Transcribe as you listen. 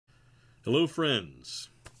Hello, friends.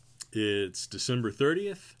 It's December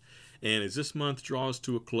 30th, and as this month draws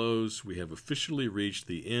to a close, we have officially reached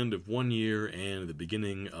the end of one year and the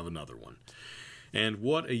beginning of another one. And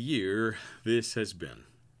what a year this has been.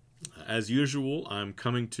 As usual, I'm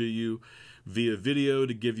coming to you via video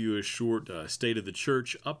to give you a short State of the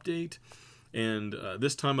Church update, and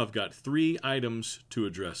this time I've got 3 items to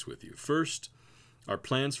address with you. First, our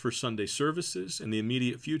plans for Sunday services in the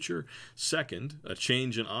immediate future. Second, a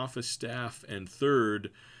change in office staff. And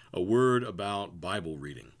third, a word about Bible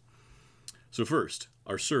reading. So first,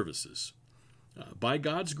 our services. By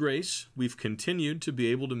God's grace, we've continued to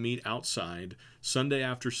be able to meet outside Sunday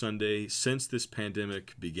after Sunday since this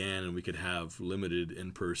pandemic began and we could have limited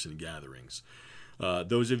in-person gatherings.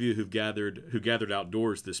 Those of you who gathered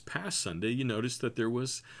outdoors this past Sunday, you noticed that there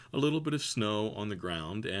was a little bit of snow on the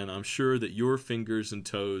ground, and I'm sure that your fingers and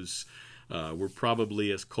toes were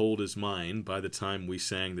probably as cold as mine by the time we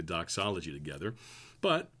sang the doxology together.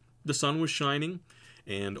 But the sun was shining,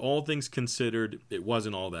 and all things considered, it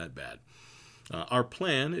wasn't all that bad. Our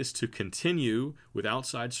plan is to continue with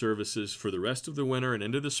outside services for the rest of the winter and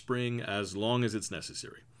into the spring as long as it's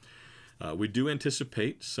necessary. We do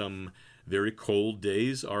anticipate some very cold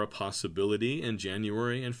days are a possibility in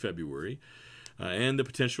January and February, and the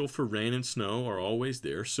potential for rain and snow are always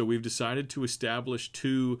there. So we've decided to establish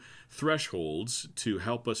 2 thresholds to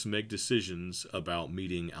help us make decisions about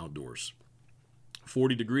meeting outdoors.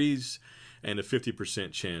 40 degrees and a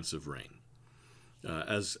 50% chance of rain.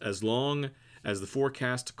 As long as the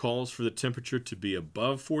forecast calls for the temperature to be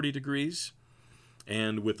above 40 degrees,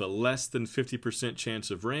 and with a less than 50%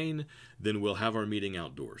 chance of rain, then we'll have our meeting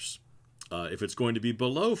outdoors. If it's going to be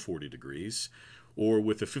below 40 degrees, or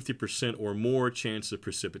with a 50% or more chance of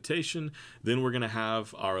precipitation, then we're going to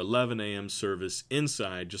have our 11 a.m. service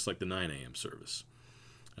inside, just like the 9 a.m. service.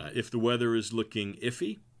 If the weather is looking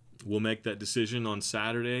iffy, we'll make that decision on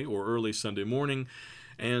Saturday or early Sunday morning,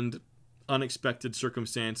 and unexpected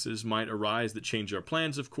circumstances might arise that change our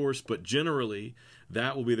plans, of course, but generally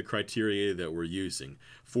that will be the criteria that we're using,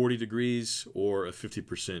 40 degrees or a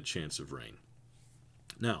 50% chance of rain.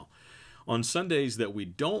 Now, on Sundays that we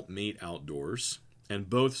don't meet outdoors and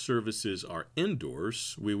both services are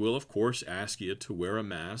indoors, we will, of course, ask you to wear a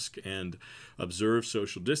mask and observe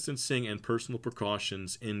social distancing and personal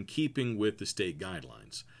precautions in keeping with the state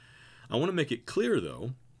guidelines. I want to make it clear,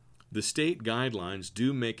 though, the state guidelines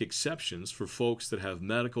do make exceptions for folks that have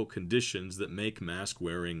medical conditions that make mask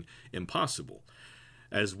wearing impossible.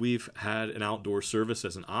 As we've had an outdoor service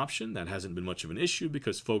as an option, that hasn't been much of an issue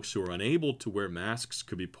because folks who are unable to wear masks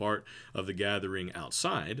could be part of the gathering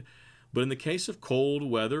outside. But in the case of cold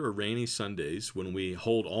weather or rainy Sundays, when we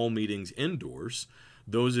hold all meetings indoors,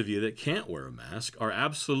 those of you that can't wear a mask are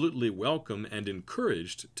absolutely welcome and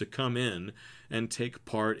encouraged to come in and take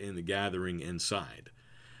part in the gathering inside.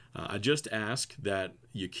 I just ask that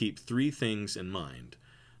you keep 3 things in mind.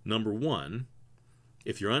 Number 1,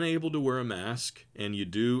 if you're unable to wear a mask and you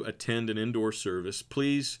do attend an indoor service,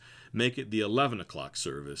 please make it the 11 o'clock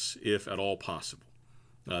service if at all possible.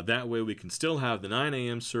 That way we can still have the 9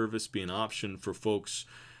 a.m. service be an option for folks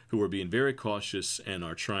who are being very cautious and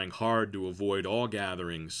are trying hard to avoid all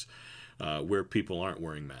gatherings where people aren't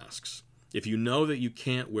wearing masks. If you know that you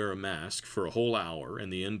can't wear a mask for a whole hour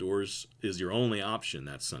and the indoors is your only option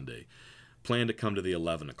that Sunday, plan to come to the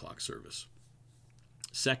 11 o'clock service.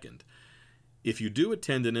 Second, if you do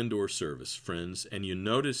attend an indoor service, friends, and you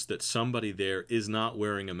notice that somebody there is not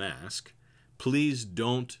wearing a mask, please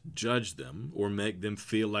don't judge them or make them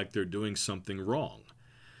feel like they're doing something wrong.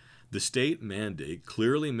 The state mandate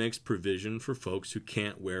clearly makes provision for folks who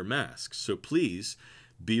can't wear masks, so please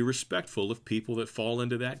be respectful of people that fall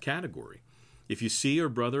into that category. If you see your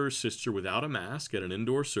brother or sister without a mask at an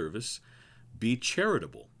indoor service, be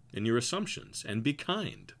charitable in your assumptions and be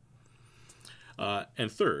kind.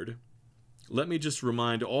 And third, let me just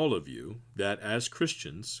remind all of you that as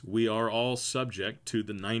Christians, we are all subject to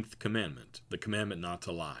the 9th commandment, the commandment not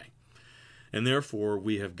to lie. And therefore,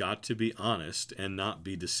 we have got to be honest and not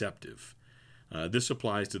be deceptive. This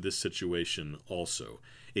applies to this situation also.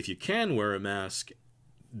 If you can wear a mask,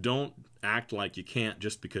 don't act like you can't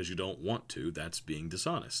just because you don't want to. That's being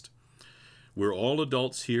dishonest. We're all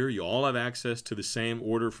adults here. You all have access to the same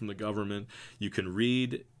order from the government. You can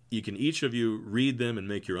each of you read them and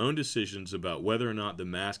make your own decisions about whether or not the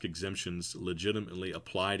mask exemptions legitimately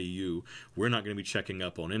apply to you. We're not going to be checking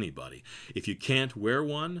up on anybody. If you can't wear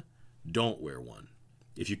one, don't wear one.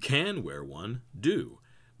 If you can wear one, do,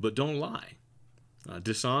 but don't lie.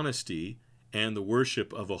 Dishonesty and the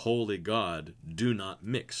worship of a holy God do not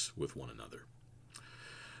mix with one another.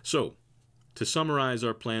 So, to summarize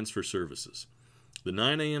our plans for services, The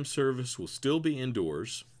 9 a.m. service will still be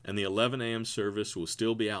indoors, and the 11 a.m. service will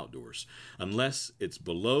still be outdoors, unless it's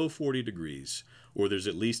below 40 degrees or there's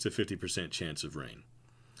at least a 50% chance of rain.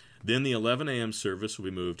 Then the 11 a.m. service will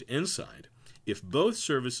be moved inside. If both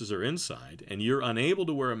services are inside and you're unable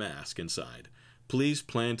to wear a mask inside, please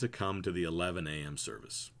plan to come to the 11 a.m.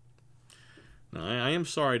 service. Now, I am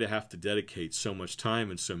sorry to have to dedicate so much time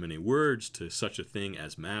and so many words to such a thing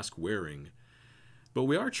as mask wearing, but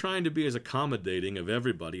we are trying to be as accommodating of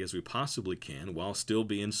everybody as we possibly can while still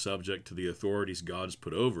being subject to the authorities God's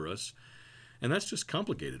put over us, and that's just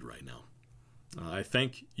complicated right now. I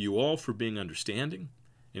thank you all for being understanding,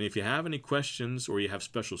 and if you have any questions or you have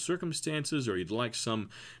special circumstances or you'd like some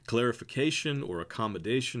clarification or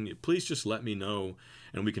accommodation, please just let me know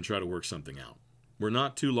and we can try to work something out. We're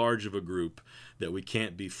not too large of a group that we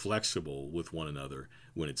can't be flexible with one another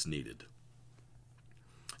when it's needed.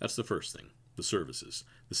 That's the first thing, the services.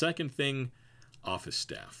 The second thing, office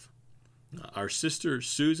staff. Our sister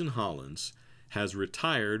Susan Hollins has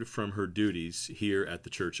retired from her duties here at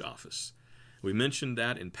the church office. We mentioned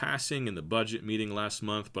that in passing in the budget meeting last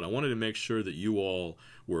month, but I wanted to make sure that you all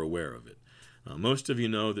were aware of it. Most of you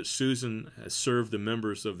know that Susan has served the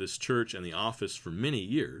members of this church and the office for many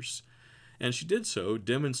years, and she did so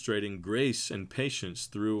demonstrating grace and patience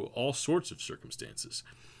through all sorts of circumstances.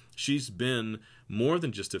 She's been more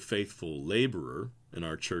than just a faithful laborer in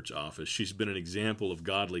our church office. She's been an example of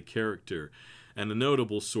godly character and a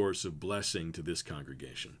notable source of blessing to this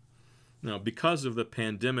congregation. Now, because of the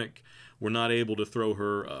pandemic, we're not able to throw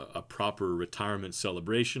her a proper retirement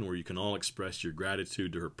celebration where you can all express your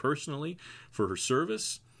gratitude to her personally for her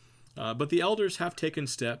service. But the elders have taken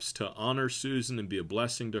steps to honor Susan and be a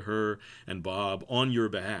blessing to her and Bob on your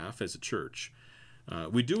behalf as a church.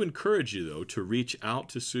 We do encourage you, though, to reach out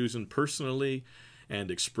to Susan personally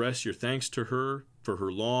and express your thanks to her for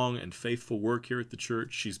her long and faithful work here at the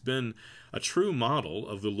church. She's been a true model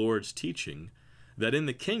of the Lord's teaching that in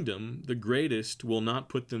the kingdom, the greatest will not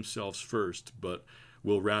put themselves first, but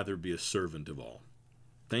will rather be a servant of all.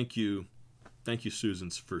 Thank you,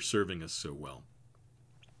 Susan, for serving us so well.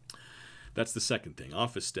 That's the second thing,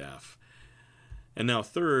 office staff. And now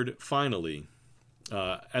third, finally,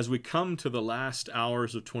 as we come to the last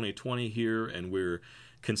hours of 2020 here and we're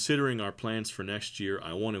considering our plans for next year,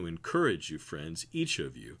 I want to encourage you, friends, each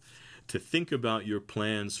of you, to think about your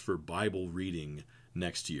plans for Bible reading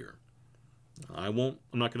next year. I'm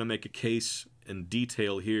not going to make a case in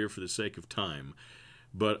detail here for the sake of time,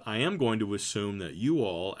 but I am going to assume that you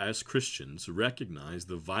all, as Christians, recognize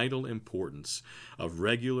the vital importance of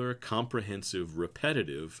regular, comprehensive,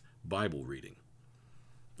 repetitive Bible reading.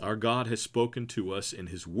 Our God has spoken to us in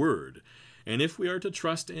His Word, and if we are to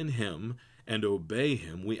trust in Him and obey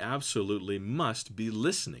Him, we absolutely must be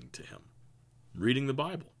listening to Him, reading the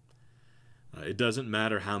Bible. It doesn't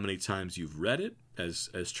matter how many times you've read it. As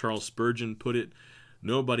Charles Spurgeon put it,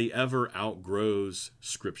 nobody ever outgrows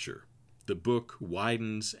Scripture. The book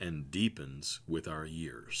widens and deepens with our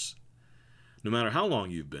years. No matter how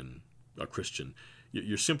long you've been a Christian,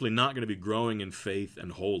 you're simply not going to be growing in faith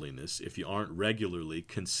and holiness if you aren't regularly,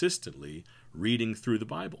 consistently reading through the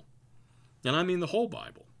Bible. And I mean the whole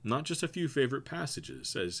Bible, not just a few favorite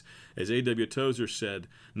passages. As A.W. Tozer said,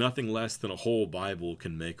 nothing less than a whole Bible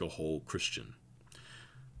can make a whole Christian.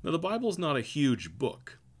 Now, the Bible is not a huge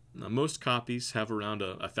book. Now, most copies have around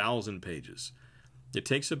 1,000 pages. It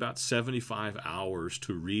takes about 75 hours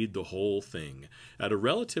to read the whole thing at a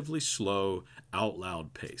relatively slow,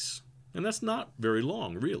 out-loud pace. And that's not very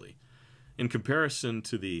long, really. In comparison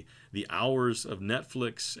to the hours of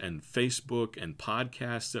Netflix and Facebook and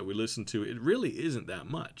podcasts that we listen to, it really isn't that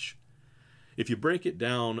much. If you break it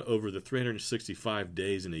down over the 365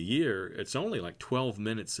 days in a year, it's only like 12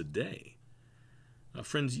 minutes a day.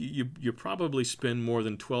 Friends, you probably spend more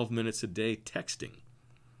than 12 minutes a day texting.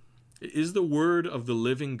 Is the Word of the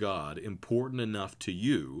living God important enough to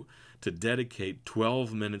you to dedicate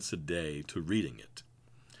 12 minutes a day to reading it?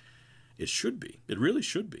 It should be. It really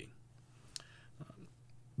should be.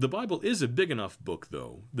 The Bible is a big enough book,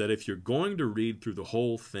 though, that if you're going to read through the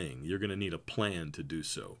whole thing, you're going to need a plan to do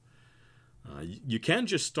so. You can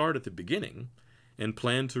just start at the beginning and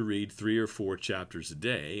plan to read 3 or 4 chapters a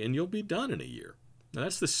day, and you'll be done in a year. Now,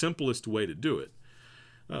 that's the simplest way to do it.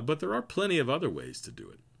 But there are plenty of other ways to do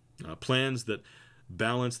it. Plans that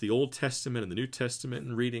balance the Old Testament and the New Testament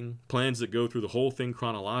in reading, plans that go through the whole thing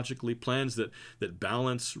chronologically, plans that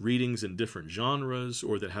balance readings in different genres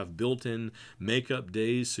or that have built-in make-up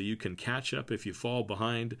days so you can catch up if you fall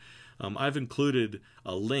behind. I've included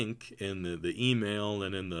a link in the email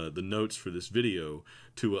and in the notes for this video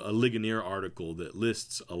to a Ligonier article that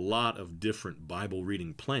lists a lot of different Bible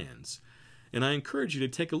reading plans. And I encourage you to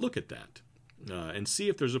take a look at that and see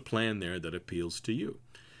if there's a plan there that appeals to you.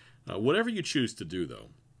 Whatever you choose to do, though,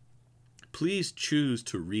 please choose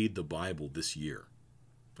to read the Bible this year.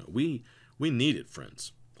 We need it,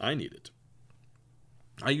 friends. I need it.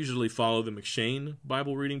 I usually follow the M'Cheyne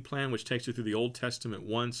Bible reading plan, which takes you through the Old Testament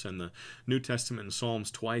once and the New Testament and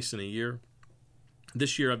Psalms twice in a year.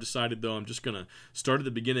 This year I've decided, though, I'm just going to start at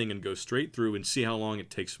the beginning and go straight through and see how long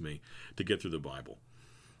it takes me to get through the Bible.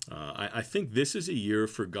 I think this is a year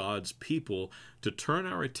for God's people to turn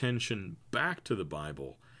our attention back to the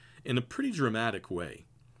Bible in a pretty dramatic way.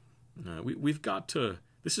 We've got to,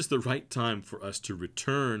 this is the right time for us to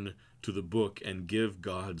return to the book and give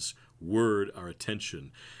God's Word our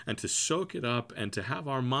attention, and to soak it up and to have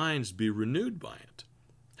our minds be renewed by it,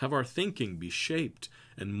 have our thinking be shaped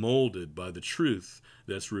and molded by the truth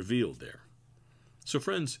that's revealed there. So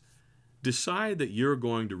friends, decide that you're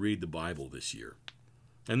going to read the Bible this year.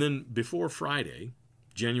 And then before Friday,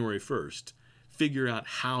 January 1st, figure out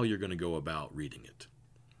how you're going to go about reading it.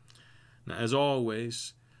 Now, as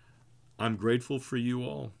always, I'm grateful for you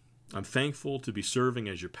all. I'm thankful to be serving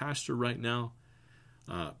as your pastor right now.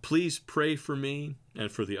 Please pray for me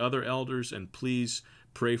and for the other elders, and please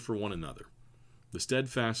pray for one another. The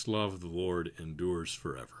steadfast love of the Lord endures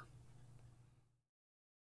forever.